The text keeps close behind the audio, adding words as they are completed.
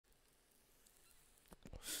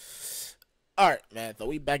Alright, man, so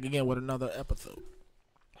we back again with another episode.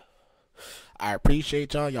 I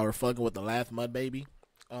appreciate y'all. Y'all were fucking with the last Mudbaby.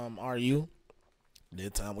 Are you?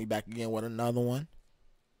 This time we back again with another one.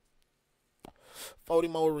 40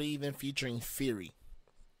 More Reason featuring Siri.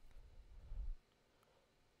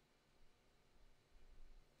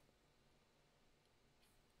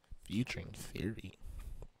 Featuring Siri.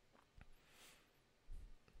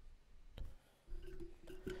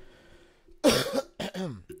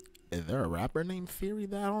 Is there a rapper named Siri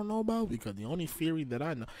that I don't know about? Because the only Siri that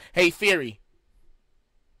I know... Hey, Siri!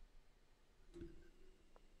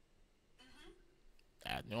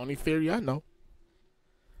 That's the only Siri I know.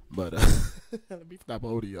 But, let me stop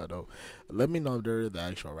holding y'all, though. Let me know if there is an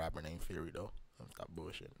actual rapper named Siri, though. Stop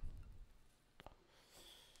bullshitting.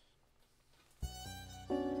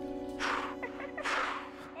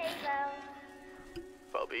 Hey, girl.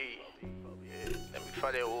 Bobby. Yeah, let me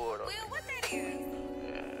find that water. Will, what that is?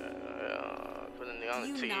 Put a nigga on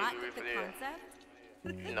You the TV. not You get the ready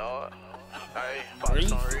concept? You know, for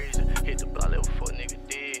some reason, hit the block level for a nigga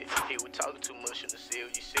dead. He was talking too much in the cell.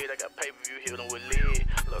 You said I got pay-per-view, hit him with lead.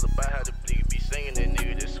 Love about how the nigga be singing that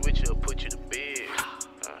nigga that switch up, put you to bed.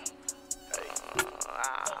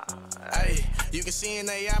 Hey, you can see in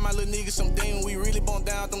AI, my little nigga, some demon. We really bone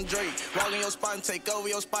down them Drake. Walk in your spot and take over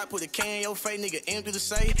your spot. Put a can in your face, nigga, empty to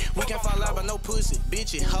say. We can't fall out by no pussy,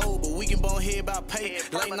 bitch, it hoe. But we can bone head by pay.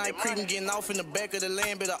 Late night creeping, getting off in the back of the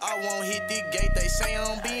land. But I won't hit this gate. They say I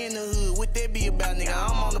don't be in the hood. What that be about, nigga?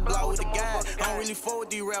 I'm on the block with the guy. I don't really fuck with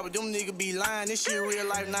these rappers. Them niggas be lying. This shit real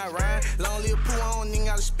life, not rhyme. Long live poo, I don't even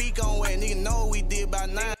gotta speak on where nigga know what we did by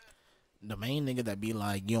 9. The main nigga that be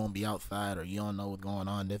like, you don't be outside or you don't know what's going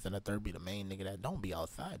on, this and the third, be the main nigga that don't be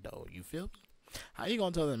outside, though. You feel me? How you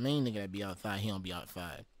gonna tell the main nigga that be outside he don't be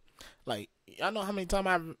outside? Like, I know how many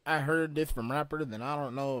times I heard this from rappers, and I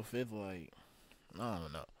don't know if it's like, I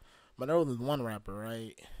don't know. But there was one rapper,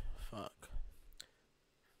 right? Fuck.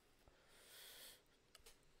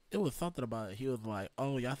 It was something about it. He was like,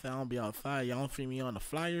 oh, y'all say I don't be outside. Y'all don't see me on the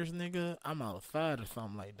flyers, nigga. I'm outside or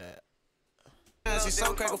something like that. She's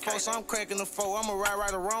so cracking four, so I'm cracking the four. I'ma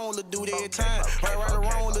right or wrong with the dude every time. Right or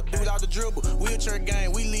wrong with the dude out the dribble. Wheelchair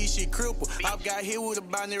game, we lead shit cripple. I got hit with a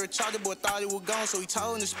binary charger, boy thought it was gone, so he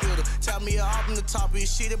told him to spill it. Tell me off in the top of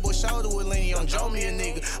his shit, that boy shoulder with leaning on Joe me a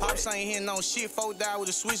nigga. Ops ain't hitting on shit, 4 die with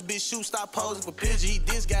a switch, bitch shoot, stop posing for picture. He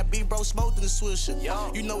this got big bro smoked in the swisher.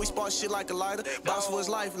 You know we spark shit like a lighter. Boss for his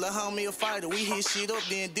life, let homie a fighter. We hit shit up,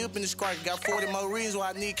 then dip in the scriker. Got 40 more reasons why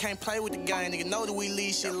I nigga can't play with the game. Nigga know that we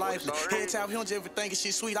lead shit lifeless. Head tap him to everything,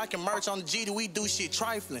 shit sweet. I can merch on the G that we do shit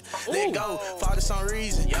trifling. Let go, for some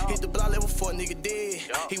reason. Hit the block level for a nigga dead.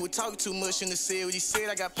 He was talking too much in the cell. He said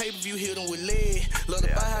I got pay-per-view, hit him with lead. Love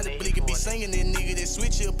about how the bleak be singing that nigga that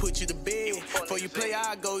switch up, put you to bed. Before you play,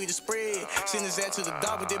 I go eat the spread. Send his ass to the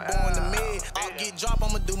dog, but they born the med. I'll get drop,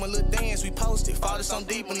 I'ma do my little dance. We posted, father some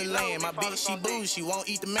deep in the land. My bitch, she boo, she won't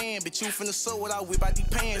eat the man. Bitch, you finna sew what I whip out these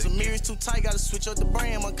pants. The mirror's too tight, gotta switch up the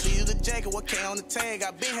brand. I'ma clear the jacket, what K on the tag?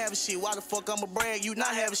 I been having shit, why the fuck I'ma brag? You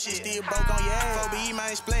not having shit, still broke on your ass. OBE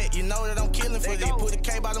man splat, you know that I'm killing for this. Put a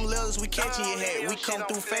K by them letters, we catching your head. We come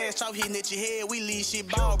through fast, chop hitting at your head. We leave shit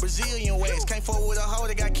ball, Brazilian ways. Can't fuck with a hoe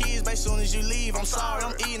that got kids, babe, soon as you leave. I'm sorry,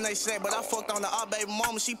 I'm eating they sack, but I fucked on the odd baby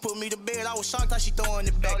mama. She put me to bed, I was shocked how she throwing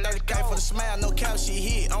it back. 30K for the smile, no cap, she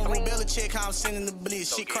hit. I'm Rubella check how I'm sending the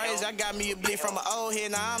blitz. Shit crazy, I got me a blitz from an old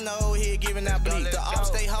head, now I'm the old head giving that blitz. The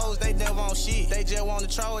ops, they hoes, they never on shit. They just want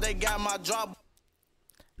to troll, they got my drop.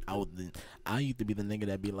 I used to be the nigga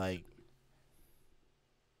that be like,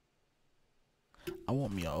 I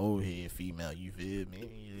want me an old head female, you feel me?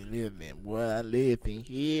 Listen, boy, I live in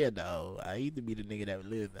here though. I used to be the nigga that would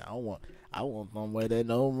listen. I want somewhere that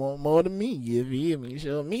know more than me, you feel me?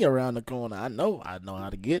 Show me around the corner. I know how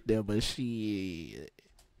to get there, but shit.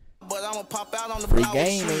 But I'ma pop out on the free block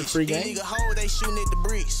game with ain't free game. These nigga hold, they shooting at the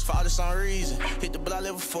bricks. For some reason, hit the block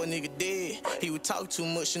level for a nigga dead. He would talk too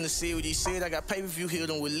much in the cell. What he said, I got pay-per-view,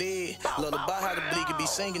 hit him with lead. Love about how the bleak be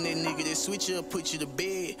singing that nigga that switch up, put you to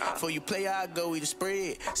bed. Before you play, I go eat the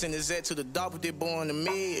spread. Send his ass to the dog, but they born the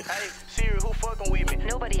mid. Hey, Siri, who fucking with me?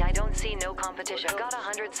 Nobody, I don't see no competition. Got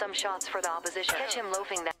 100 some shots for the opposition. Catch him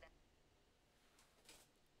loafing that.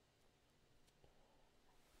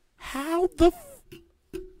 How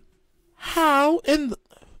in the...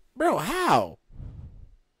 Bro, how?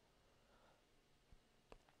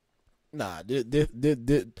 Nah, this.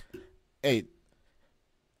 Hey,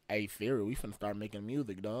 Siri, we finna start making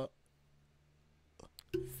music, dog.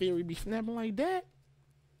 Siri be snapping like that?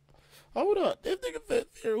 Hold up, this nigga said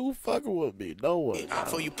Siri, who fucking with me? No one.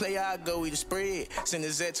 Before you play, I go eat the spread. Send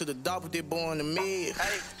his ass to the dog, but they born the mid.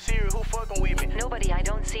 Hey, Siri, who fucking with me? Nobody, I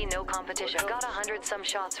don't see no competition. Got 100 some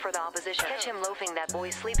shots for the opposition. Catch him loafing, that boy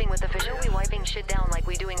sleeping with the fish. We wiping shit down like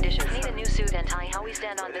we doing dishes. Need a new suit and tie, how we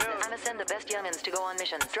stand on business. I'ma send the best youngins to go on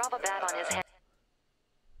missions. Drop a bat on his head.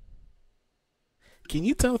 Can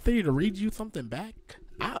you tell Siri to read you something back?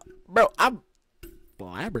 Bro, I'm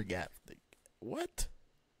flabbergasted. What?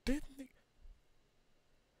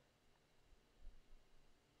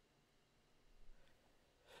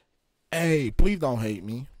 Hey, please don't hate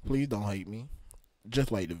me. Please don't hate me.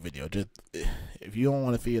 Just like the video. Just if you don't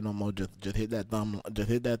want to see it no more, just hit that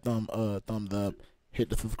thumbs up. Hit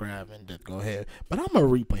the subscribe and just go ahead. But I'm gonna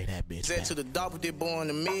replay that bitch. Set to the dog with that boy in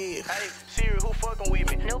the mid. Hey, Siri, who fucking with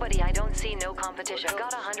me? Nobody, I don't see no competition.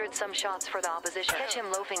 Got 100 some shots for the opposition. Catch him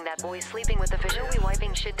loafing, that boy sleeping with the fish. We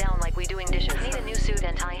wiping shit down like we doing dishes. Need a new suit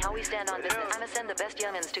and tie, how we stand on business. I'ma send the best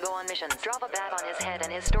youngins to go on missions. Drop a bat on his head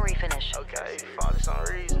and his story finish. Okay, for some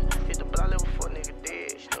reason, hit the block level for nigga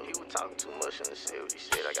dead. He was talking too much and said what he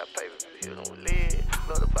said. I got paper, hit him with lead.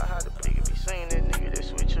 Love about how the nigga be saying that nigga that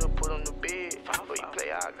switch up, put on the bed. Before you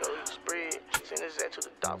play, I go to the spread. Send his ass to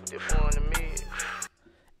the dock with that boy in the mid.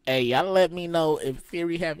 Hey, y'all let me know if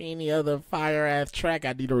Siri have any other fire ass track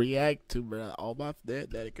I need to react to, bro. All my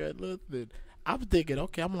that could listen. I'm thinking,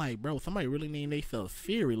 okay, I'm like, bro, somebody really named themselves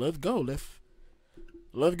Siri. Let's go.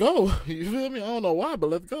 Let's go. You feel me? I don't know why, but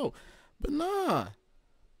let's go. But nah.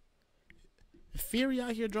 Siri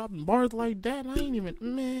out here dropping bars like that, I ain't even,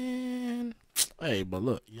 man. Hey, but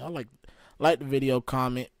look, y'all like the video,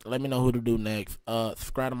 comment, let me know who to do next.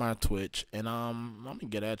 Subscribe to my Twitch, and I'm gonna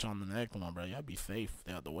get at you on the next one, bro. Y'all be safe.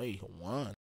 Stay out the way. One.